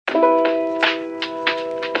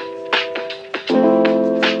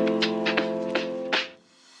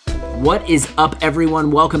What is up, everyone?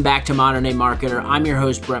 Welcome back to Modern Day Marketer. I'm your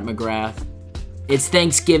host, Brett McGrath. It's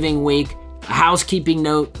Thanksgiving week. A housekeeping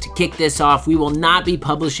note to kick this off. We will not be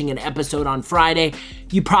publishing an episode on Friday.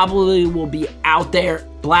 You probably will be out there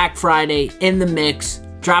Black Friday in the mix,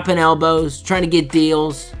 dropping elbows, trying to get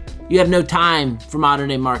deals. You have no time for Modern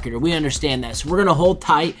Day Marketer. We understand that. So we're going to hold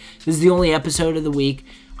tight. This is the only episode of the week.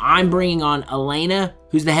 I'm bringing on Alaina,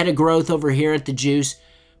 who's the head of growth over here at The Juice.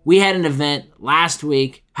 We had an event last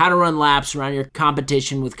week, how to run laps around your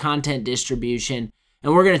competition with content distribution,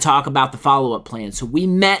 and we're going to talk about the follow-up plan. So we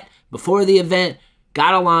met before the event,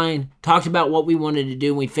 got a line, talked about what we wanted to do,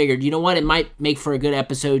 and we figured, you know what, it might make for a good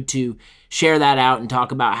episode to share that out and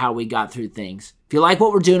talk about how we got through things. If you like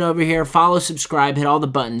what we're doing over here, follow, subscribe, hit all the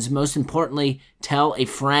buttons. Most importantly, tell a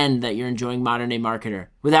friend that you're enjoying Modern Day Marketer.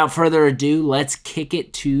 Without further ado, let's kick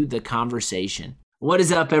it to the conversation. What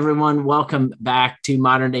is up, everyone? Welcome back to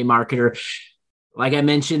Modern Day Marketer. Like I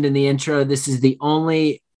mentioned in the intro, this is the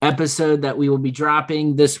only episode that we will be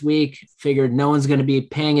dropping this week. Figured no one's going to be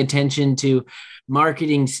paying attention to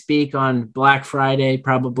marketing speak on Black Friday,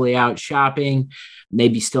 probably out shopping,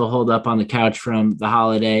 maybe still holed up on the couch from the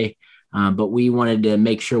holiday. But we wanted to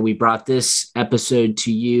make sure we brought this episode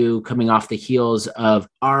to you coming off the heels of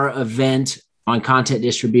our event on content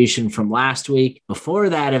distribution from last week. Before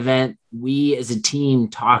that event, we as a team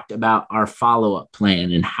talked about our follow-up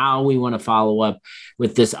plan and how we want to follow up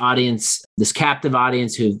with this audience, this captive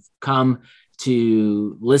audience who've come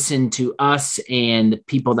to listen to us and the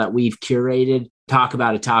people that we've curated talk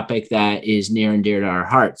about a topic that is near and dear to our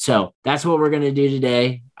heart. So that's what we're going to do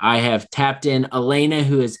today. I have tapped in Alaina,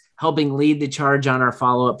 who is helping lead the charge on our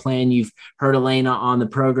follow-up plan. You've heard Alaina on the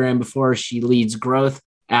program before. She leads growth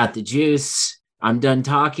at The Juice. I'm done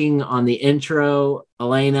talking on the intro.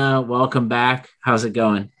 Alaina, welcome back. How's it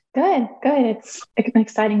going? Good. It's an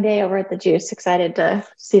exciting day over at The Juice. Excited to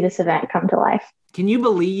see this event come to life. Can you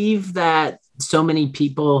believe that so many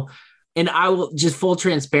people, and I will just full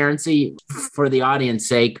transparency for the audience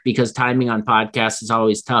sake, because timing on podcasts is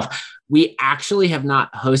always tough. We actually have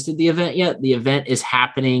not hosted the event yet. The event is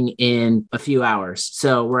happening in a few hours.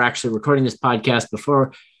 So we're actually recording this podcast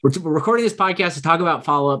before we're recording this podcast to talk about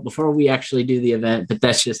follow-up before we actually do the event, but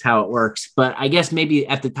that's just how it works. But I guess maybe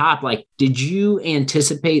at the top, like, did you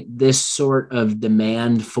anticipate this sort of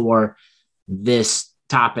demand for this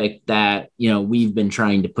topic that, you know, we've been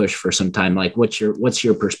trying to push for some time? Like, what's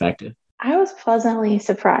your perspective? I was pleasantly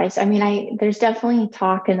surprised. I mean, there's definitely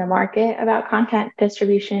talk in the market about content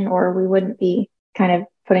distribution, or we wouldn't be kind of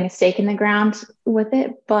putting a stake in the ground with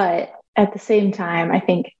it. But at the same time, I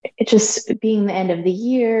think it just being the end of the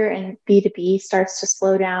year and B2B starts to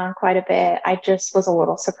slow down quite a bit. I just was a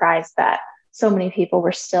little surprised that so many people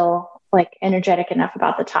were still like energetic enough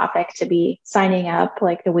about the topic to be signing up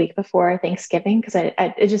like the week before Thanksgiving, because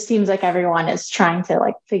it just seems like everyone is trying to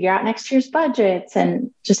like figure out next year's budgets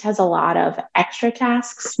and just has a lot of extra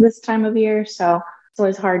tasks this time of year. So it's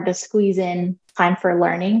always hard to squeeze in time for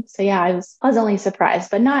learning. So yeah, I was pleasantly surprised,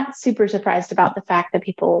 but not super surprised about the fact that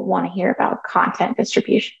people want to hear about content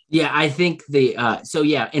distribution. Yeah, I think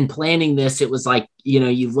in planning this, it was like, you know,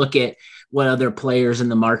 you look at what other players in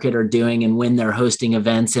the market are doing and when they're hosting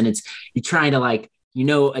events, and you're trying to, like, you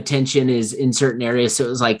know, attention is in certain areas. So it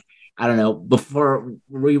was like, I don't know, before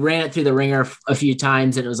we ran it through the ringer a few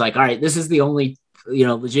times, and it was like, all right, this is the only, you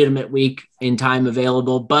know, legitimate week in time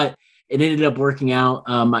available, but it ended up working out.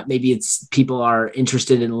 Maybe it's people are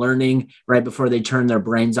interested in learning right before they turn their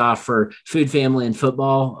brains off for food, family, and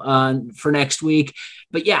football for next week.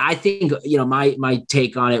 But yeah, I think, you know, my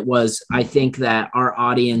take on it was, I think our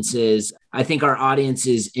audience is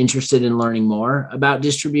interested in learning more about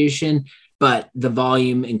distribution, but the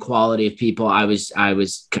volume and quality of people I'm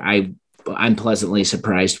pleasantly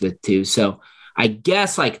surprised with too. So I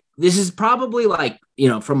guess, like, this is probably, like, you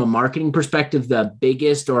know, from a marketing perspective, the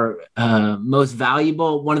biggest or one of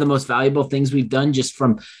the most valuable things we've done, just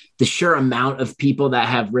from the sheer amount of people that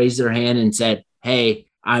have raised their hand and said, hey,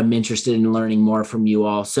 I'm interested in learning more from you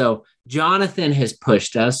all. So Jonathan has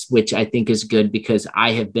pushed us, which I think is good, because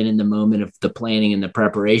I have been in the moment of the planning and the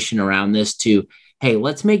preparation around this to, hey,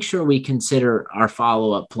 let's make sure we consider our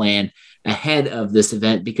follow-up plan ahead of this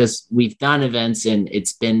event, because we've done events and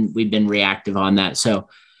we've been reactive on that. So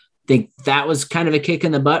I think that was kind of a kick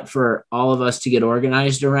in the butt for all of us to get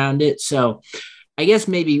organized around it. So I guess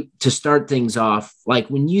maybe to start things off, like,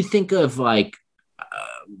 when you think of like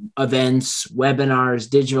events, webinars,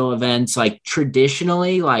 digital events, like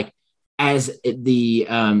traditionally, like as the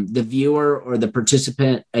viewer or the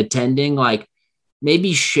participant attending, like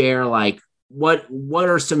maybe share like what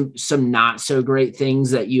are some not so great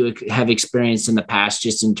things that you have experienced in the past,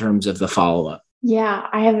 just in terms of the follow-up? Yeah,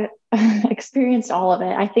 I have experienced all of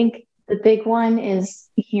it. I think the big one is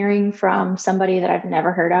hearing from somebody that I've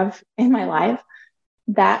never heard of in my life.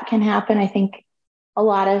 That can happen. I think a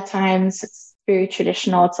lot of times it's very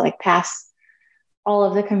traditional to like pass all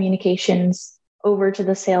of the communications over to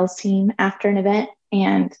the sales team after an event.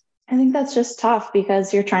 And I think that's just tough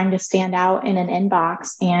because you're trying to stand out in an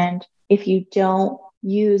inbox. And if you don't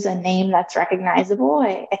use a name that's recognizable,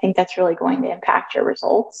 I think that's really going to impact your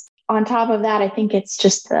results. On top of that, I think it's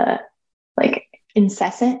just the like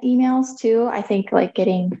incessant emails too. I think like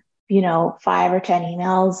getting, 5 or 10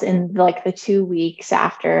 emails in like the 2 weeks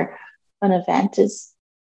after an event is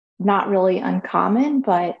not really uncommon,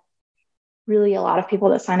 but really a lot of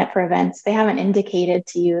people that sign up for events, they haven't indicated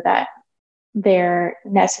to you that they're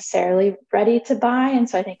necessarily ready to buy. And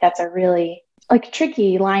so I think that's a really like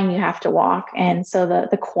tricky line you have to walk. And so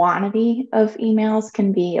the quantity of emails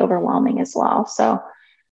can be overwhelming as well. So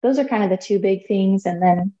those are kind of the two big things. And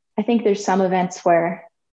then I think there's some events where,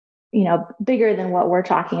 bigger than what we're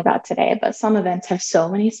talking about today, but some events have so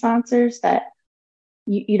many sponsors that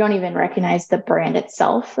you don't even recognize the brand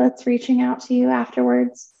itself that's reaching out to you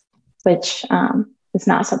afterwards, which is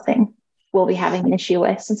not something we'll be having an issue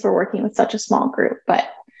with since we're working with such a small group. But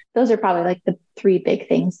those are probably like the three big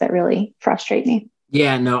things that really frustrate me.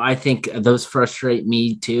 Yeah, no, I think those frustrate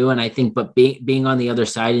me too. And I think, but being on the other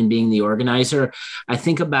side and being the organizer, I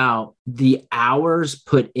think about the hours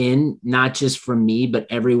put in, not just from me, but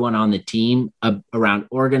everyone on the team around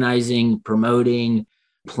organizing, promoting,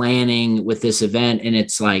 planning with this event. And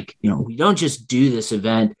it's like, we don't just do this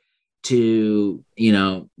event to,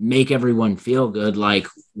 make everyone feel good. Like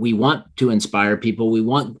we want to inspire people. We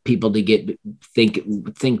want people to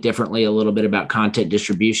think differently a little bit about content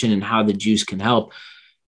distribution and how the juice can help.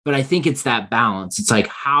 But I think it's that balance. It's like,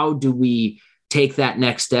 how do we take that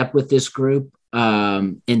next step with this group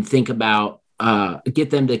and think about, get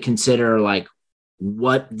them to consider like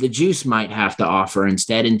what the juice might have to offer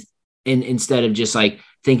instead. And instead of just like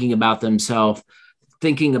thinking about themselves,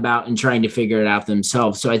 thinking about and trying to figure it out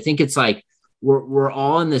themselves. So I think it's like, we're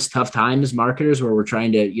all in this tough time as marketers where we're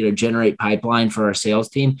trying to, generate pipeline for our sales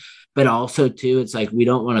team, but also too, it's like, we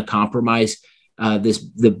don't want to compromise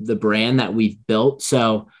the brand that we've built.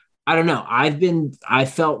 So I don't know. I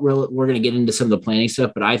felt real, we're going to get into some of the planning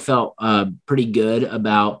stuff, but I felt pretty good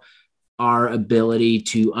about our ability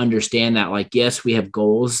to understand that, like, yes, we have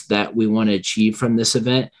goals that we want to achieve from this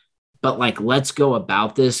event, but like, let's go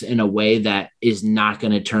about this in a way that is not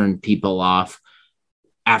going to turn people off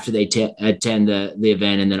after they attend the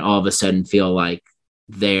event and then all of a sudden feel like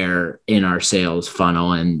they're in our sales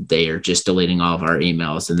funnel and they are just deleting all of our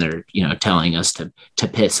emails and they're, telling us to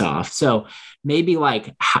piss off. So maybe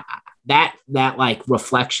like that like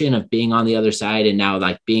reflection of being on the other side and now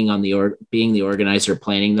like being the organizer,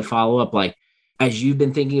 planning the follow-up, like as you've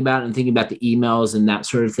been thinking about the emails and that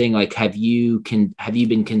sort of thing, like have you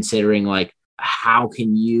been considering like how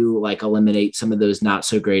can you like eliminate some of those not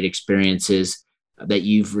so great experiences that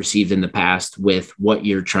you've received in the past with what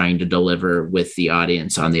you're trying to deliver with the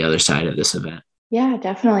audience on the other side of this event? Yeah,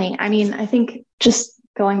 definitely. I mean, I think just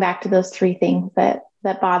going back to those three things that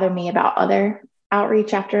bother me about other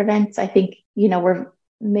outreach after events, I think, we're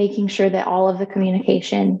making sure that all of the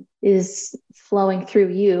communication is flowing through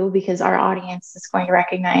you because our audience is going to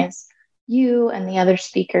recognize you and the other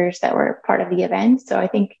speakers that were part of the event. So I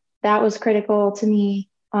think that was critical to me.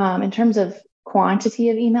 In terms of quantity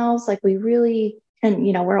of emails, like we really, and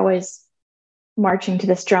we're always marching to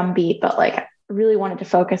this drum beat, but like I really wanted to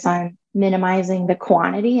focus on minimizing the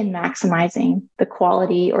quantity and maximizing the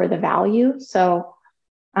quality or the value. So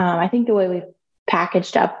I think the way we've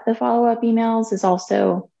packaged up the follow-up emails is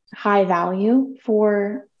also high value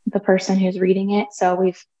for the person who's reading it. So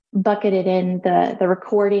we've bucketed in the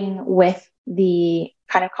recording with the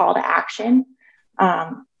kind of call to action.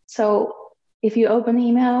 So if you open the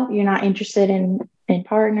email, you're not interested in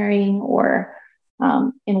partnering or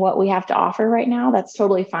in what we have to offer right now, that's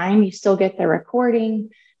totally fine. You still get the recording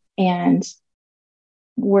and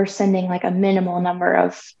we're sending like a minimal number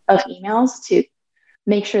of emails to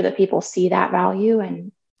make sure that people see that value.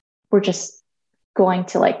 And we're just going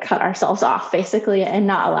to like cut ourselves off basically and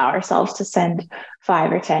not allow ourselves to send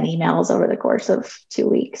 5 or 10 emails over the course of 2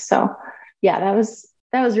 weeks. So yeah, that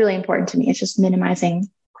was really important to me. It's just minimizing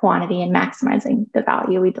quantity and maximizing the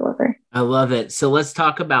value we deliver. I love it. So let's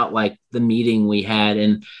talk about like the meeting we had.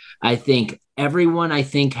 And I think everyone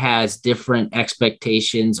has different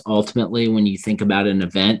expectations ultimately when you think about an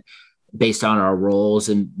event based on our roles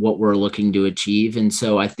and what we're looking to achieve. And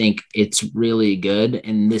so I think it's really good.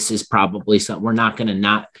 And this is probably something we're not going to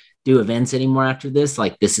not do events anymore after this.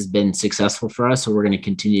 Like, this has been successful for us, so we're going to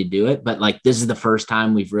continue to do it. But like, this is the first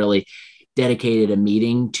time we've really dedicated a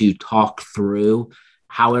meeting to talk through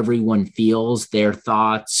how everyone feels, their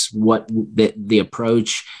thoughts, what the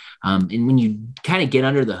approach. And when you kind of get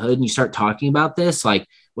under the hood and you start talking about this, like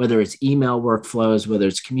whether it's email workflows, whether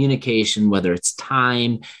it's communication, whether it's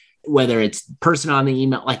time, whether it's person on the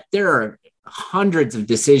email, like there are hundreds of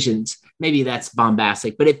decisions. Maybe that's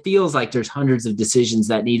bombastic, but it feels like there's hundreds of decisions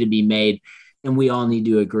that need to be made and we all need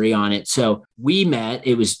to agree on it. So we met,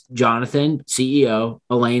 it was Jonathan, CEO,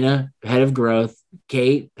 Alaina, head of growth,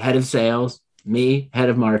 Kate, head of sales, me, head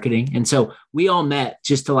of marketing. And so we all met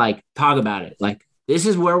just to like talk about it. Like, this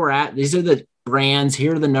is where we're at. These are the brands.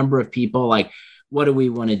 Here are the number of people. Like, what do we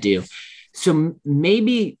want to do? So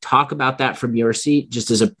maybe talk about that from your seat,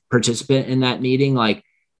 just as a participant in that meeting. Like,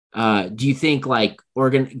 do you think like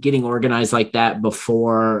getting organized like that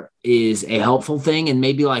before is a helpful thing? And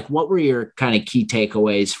maybe like, what were your kind of key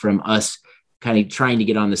takeaways from us kind of trying to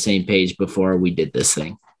get on the same page before we did this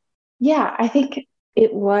thing? Yeah, I think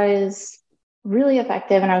it was really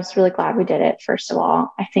effective. And I was really glad we did it. First of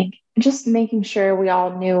all, I think just making sure we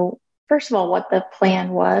all knew, first of all, what the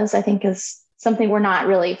plan was, I think is something we're not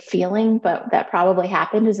really feeling, but that probably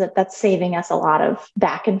happened, is that's saving us a lot of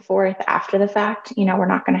back and forth after the fact. You know, we're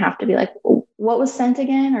not going to have to be like, what was sent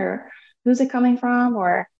again? Or who's it coming from?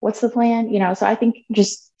 Or what's the plan? You know, so I think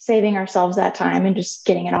just saving ourselves that time and just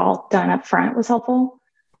getting it all done up front was helpful.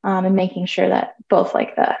 And making sure that both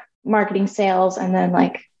like the marketing, sales, and then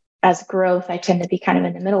like as growth, I tend to be kind of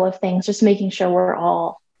in the middle of things, just making sure we're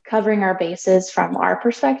all covering our bases from our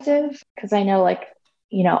perspective. Because I know like,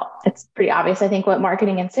 you know, it's pretty obvious, I think, what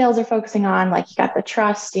marketing and sales are focusing on. Like, you got the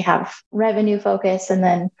trust, you have revenue focus, and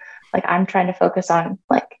then like I'm trying to focus on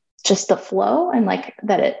like just the flow and like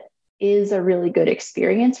that it is a really good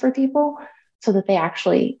experience for people so that they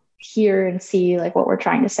actually hear and see like what we're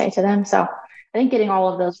trying to say to them. So I think getting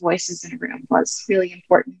all of those voices in a room was really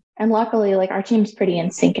important. And luckily, like our team's pretty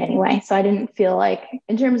in sync anyway. So I didn't feel like,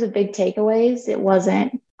 in terms of big takeaways, it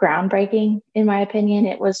wasn't groundbreaking, in my opinion.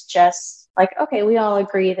 It was just like, okay, we all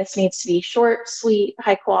agree this needs to be short, sweet,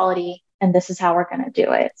 high quality, and this is how we're going to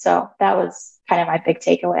do it. So that was kind of my big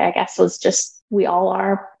takeaway, I guess, was just we all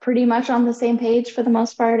are pretty much on the same page for the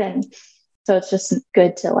most part. And so it's just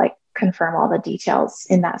good to like confirm all the details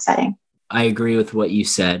in that setting. I agree with what you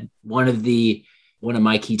said. One of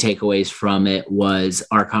my key takeaways from it was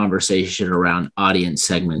our conversation around audience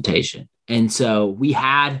segmentation. And so we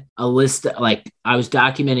had a list, like I was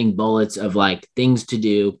documenting bullets of like things to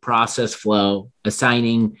do, process flow,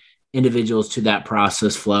 assigning individuals to that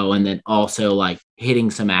process flow, and then also like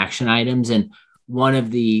hitting some action items. And one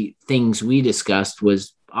of the things we discussed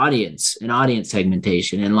was audience and audience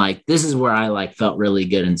segmentation. And like, this is where I like felt really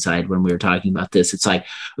good inside when we were talking about this. It's like,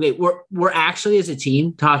 okay, we're actually as a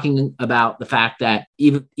team talking about the fact that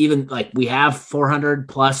even like we have 400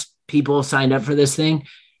 plus people signed up for this thing,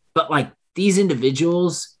 but like these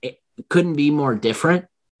individuals couldn't be more different.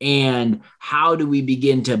 And how do we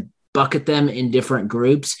begin to bucket them in different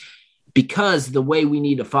groups? Because the way we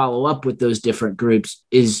need to follow up with those different groups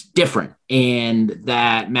is different. And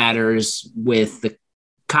that matters with the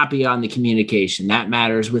copy on the communication. That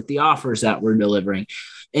matters with the offers that we're delivering.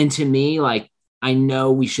 And to me, like, I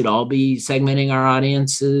know we should all be segmenting our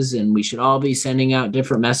audiences and we should all be sending out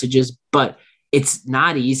different messages, but it's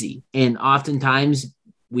not easy. And oftentimes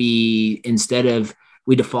we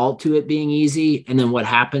default to it being easy. And then what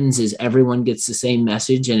happens is everyone gets the same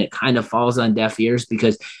message and it kind of falls on deaf ears,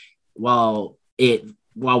 because while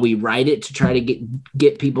we write it to try to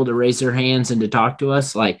get people to raise their hands and to talk to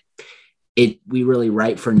us, like we really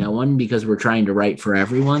write for no one because we're trying to write for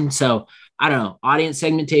everyone. So I don't know, audience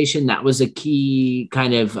segmentation, that was a key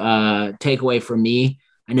kind of takeaway for me.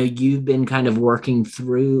 I know you've been kind of working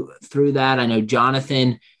through that. I know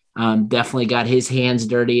Jonathan definitely got his hands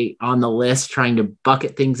dirty on the list, trying to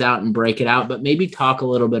bucket things out and break it out, but maybe talk a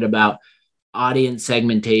little bit about audience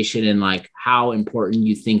segmentation and like how important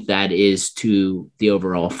you think that is to the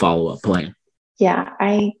overall follow-up plan. Yeah,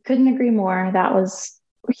 I couldn't agree more. That was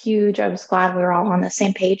huge. I was glad we were all on the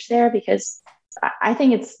same page there, because I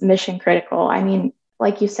think it's mission critical. I mean,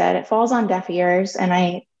 like you said, it falls on deaf ears,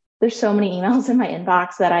 and there's so many emails in my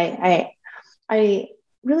inbox that I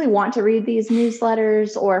really want to read these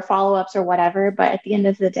newsletters or follow-ups or whatever, but at the end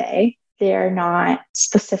of the day, they're not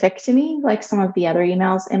specific to me like some of the other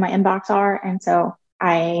emails in my inbox are. And so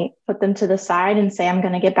I put them to the side and say I'm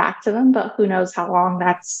going to get back to them, but who knows how long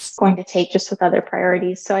that's going to take just with other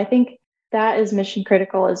priorities. So I think that is mission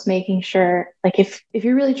critical, is making sure, like, if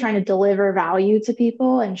you're really trying to deliver value to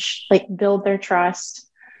people and like build their trust,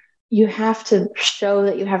 you have to show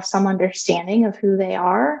that you have some understanding of who they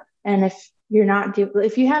are. And if you have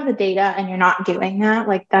the data and you're not doing that,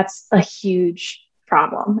 like that's a huge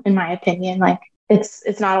problem, in my opinion. Like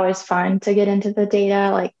it's not always fun to get into the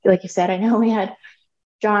data. Like you said, I know we had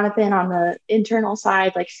Jonathan on the internal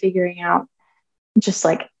side, like figuring out just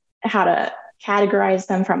like how to categorize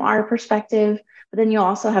them from our perspective. But then you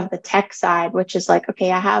also have the tech side, which is like,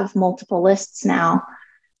 okay, I have multiple lists now.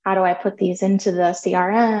 How do I put these into the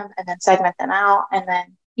CRM and then segment them out? And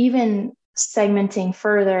then even segmenting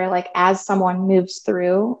further, like as someone moves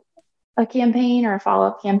through a campaign or a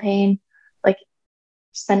follow-up campaign, like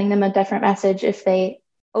sending them a different message if they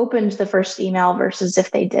opened the first email versus if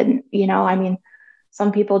they didn't. I mean,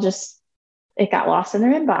 some people it got lost in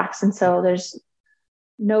their inbox. And so there's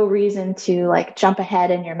no reason to like jump ahead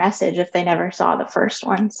in your message if they never saw the first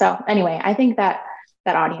one. So anyway, I think that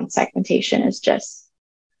audience segmentation is just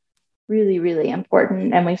really, really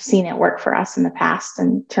important. And we've seen it work for us in the past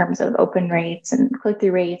in terms of open rates and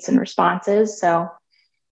click-through rates and responses. So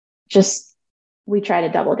we try to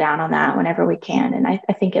double down on that whenever we can. And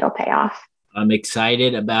I think it'll pay off. I'm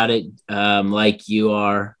excited about it. Like you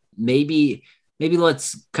are. Maybe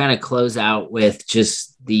let's kind of close out with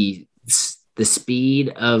just the speed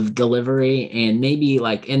of delivery, and maybe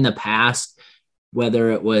like in the past,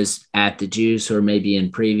 whether it was at the Juice or maybe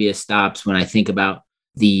in previous stops, when I think about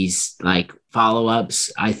these like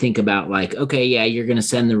follow-ups, I think about like, okay, yeah, you're going to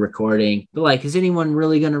send the recording, but like, is anyone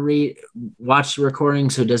really going to watch the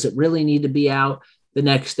recording? So does it really need to be out the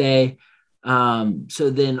next day? So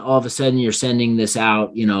then all of a sudden you're sending this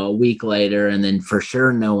out, a week later, and then for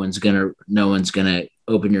sure no one's gonna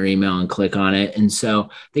open your email and click on it. And so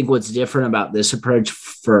I think what's different about this approach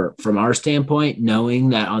from our standpoint, knowing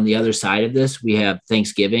that on the other side of this, we have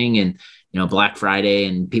Thanksgiving and, Black Friday,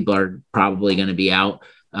 and people are probably going to be out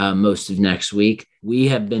most of next week. We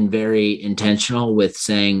have been very intentional with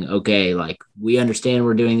saying, okay, like we understand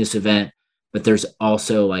we're doing this event, but there's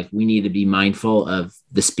also like, we need to be mindful of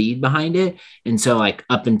the speed behind it. And so like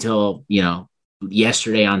up until,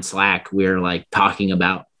 yesterday on Slack, we're like talking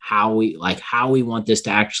about how we want this to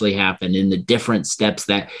actually happen and the different steps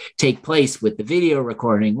that take place with the video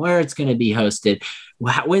recording, where it's going to be hosted,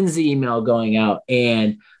 when's the email going out.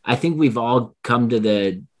 And I think we've all came to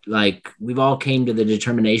the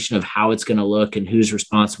determination of how it's going to look and who's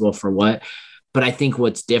responsible for what. But I think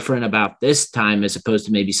what's different about this time, as opposed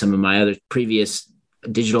to maybe some of my other previous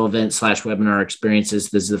digital event / webinar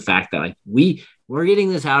experiences, is the fact that like we're getting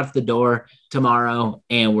this out the door tomorrow,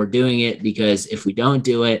 and we're doing it because if we don't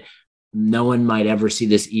do it, no one might ever see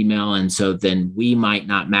this email. And so then we might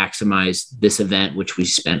not maximize this event, which we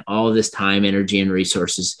spent all of this time, energy, and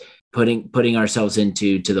resources putting ourselves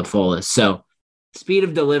into to the fullest. So speed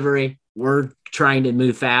of delivery, we're trying to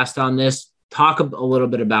move fast on this. Talk a little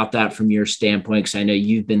bit about that from your standpoint, because I know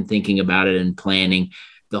you've been thinking about it and planning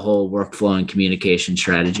the whole workflow and communication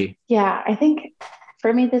strategy. Yeah, I think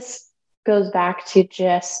for me, this goes back to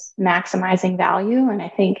just maximizing value. And I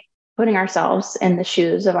think putting ourselves in the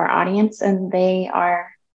shoes of our audience, and they are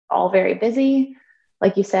all very busy.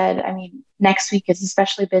 Like you said, I mean, next week is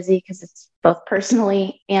especially busy because it's both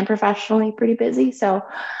personally and professionally pretty busy. So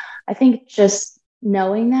I think just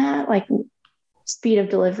knowing that, like, speed of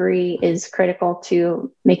delivery is critical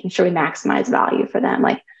to making sure we maximize value for them.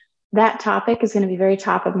 Like, that topic is going to be very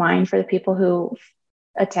top of mind for the people who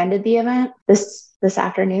attended the event this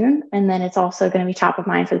afternoon. And then it's also going to be top of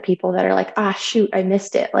mind for the people that are like, shoot, I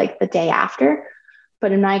missed it, like the day after.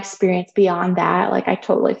 But in my experience beyond that, like, I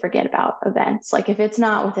totally forget about events. Like, if it's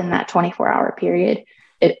not within that 24-hour period,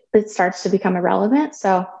 it starts to become irrelevant.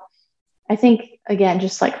 So I think, again,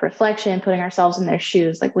 just like reflection, putting ourselves in their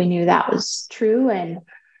shoes, like, we knew that was true, and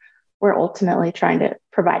we're ultimately trying to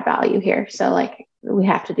provide value here. So like, we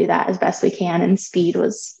have to do that as best we can. And speed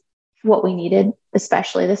was what we needed,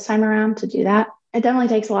 especially this time around, to do that. It definitely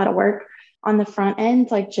takes a lot of work on the front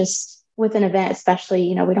end, like just with an event,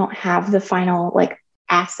 especially, we don't have the final like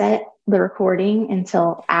asset, the recording,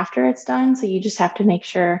 until after it's done. So you just have to make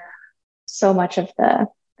sure so much of the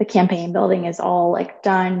campaign building is all like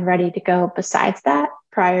done, ready to go besides that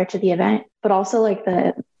prior to the event. But also like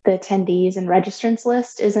the attendees and registrants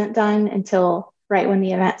list isn't done until right when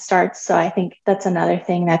the event starts. So I think that's another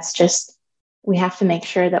thing that's just, we have to make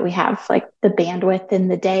sure that we have like the bandwidth in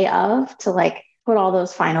the day of to like put all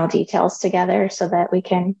those final details together so that we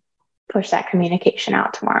can push that communication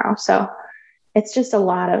out tomorrow. So it's just a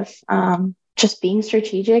lot of just being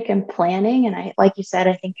strategic and planning. And I, like you said,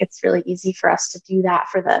 I think it's really easy for us to do that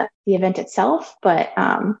for the event itself, but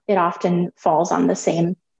it often falls on the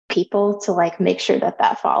same people to like make sure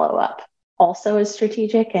that follow-up also as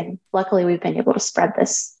strategic. And luckily we've been able to spread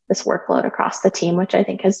this workload across the team, which I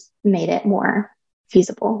think has made it more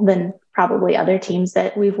feasible than probably other teams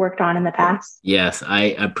that we've worked on in the past. Yes,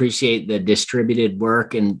 I appreciate the distributed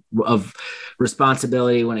work and of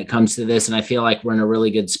responsibility when it comes to this. And I feel like we're in a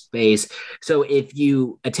really good space. So if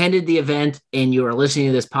you attended the event and you are listening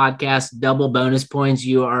to this podcast, double bonus points.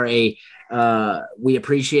 You are we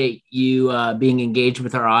appreciate you being engaged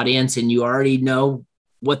with our audience, and you already know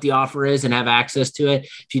what the offer is and have access to it.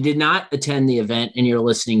 If you did not attend the event and you're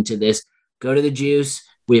listening to this, go to the Juice.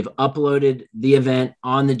 We have uploaded the event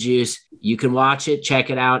on the Juice. You can watch it,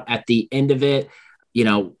 check it out. At the end of it,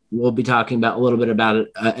 we'll be talking about a little bit about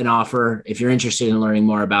an offer. If you're interested in learning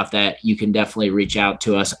more about that, you can definitely reach out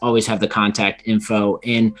to us. Always have the contact info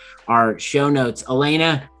in our show notes.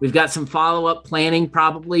 Alaina, we've got some follow-up planning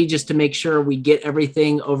probably just to make sure we get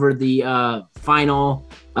everything over the final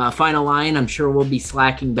line. I'm sure we'll be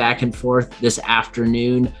slacking back and forth this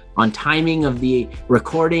afternoon on timing of the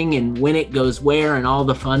recording and when it goes where and all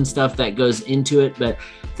the fun stuff that goes into it. But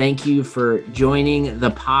thank you for joining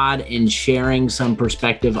the pod and sharing some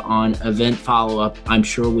perspective on event follow-up. I'm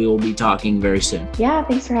sure we will be talking very soon. Yeah,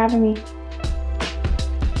 thanks for having me.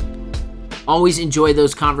 Always enjoy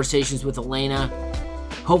those conversations with Alaina.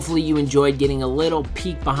 Hopefully you enjoyed getting a little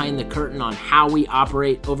peek behind the curtain on how we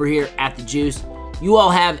operate over here at the Juice. You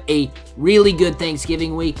all have a really good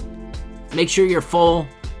Thanksgiving week. Make sure you're full,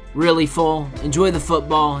 really full. Enjoy the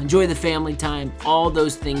football, enjoy the family time, all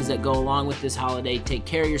those things that go along with this holiday. Take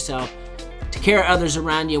care of yourself, take care of others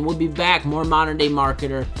around you, and we'll be back, more Modern Day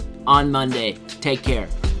Marketer on Monday. Take care.